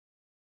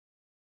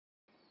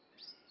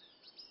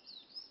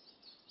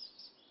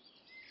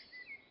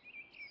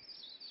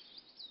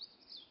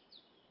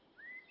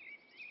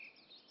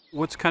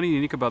What's kind of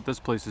unique about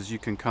this place is you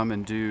can come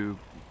and do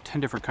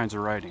 10 different kinds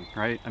of riding,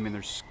 right? I mean,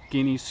 there's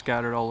skinny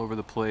scattered all over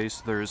the place.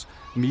 There's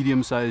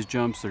medium-sized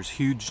jumps. There's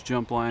huge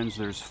jump lines.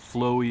 There's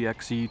flowy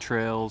XE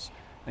trails.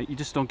 You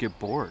just don't get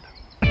bored.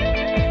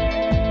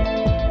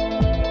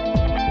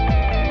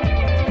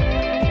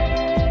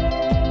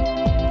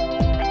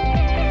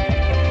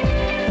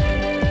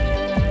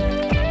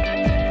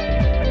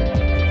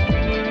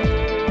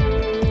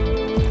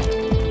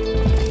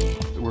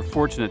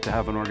 Fortunate to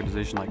have an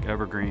organization like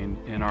Evergreen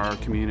in our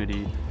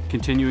community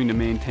continuing to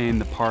maintain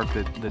the park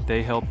that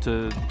they helped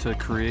to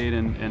create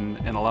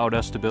and allowed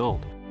us to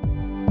build.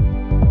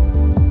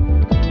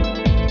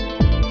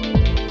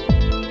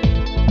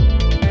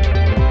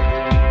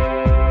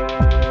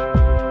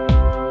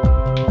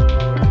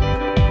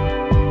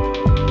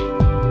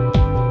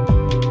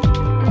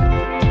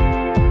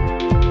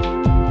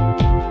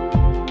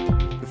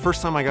 The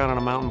first time I got on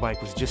a mountain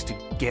bike was just to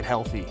get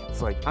healthy.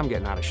 It's like, I'm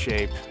getting out of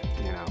shape,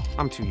 you know,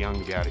 I'm too young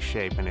to be out of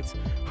shape, and it's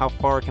how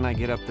far can I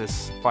get up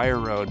this fire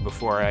road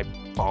before I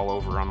fall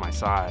over on my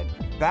side.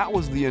 That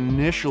was the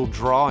initial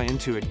draw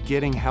into it,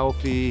 getting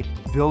healthy,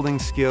 building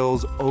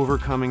skills,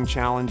 overcoming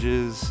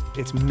challenges.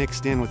 It's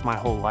mixed in with my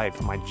whole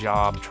life, my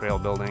job, trail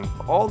building.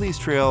 All these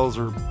trails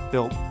are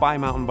built by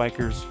mountain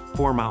bikers,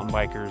 for mountain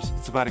bikers.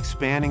 It's about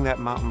expanding that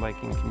mountain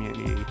biking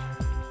community,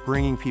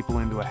 bringing people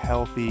into a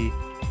healthy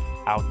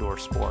outdoor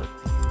sport.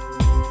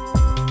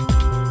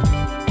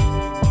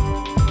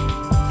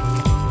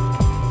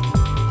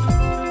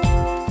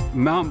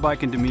 Mountain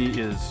biking to me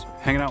is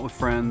hanging out with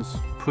friends,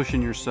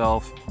 pushing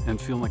yourself,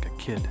 and feeling like a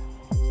kid.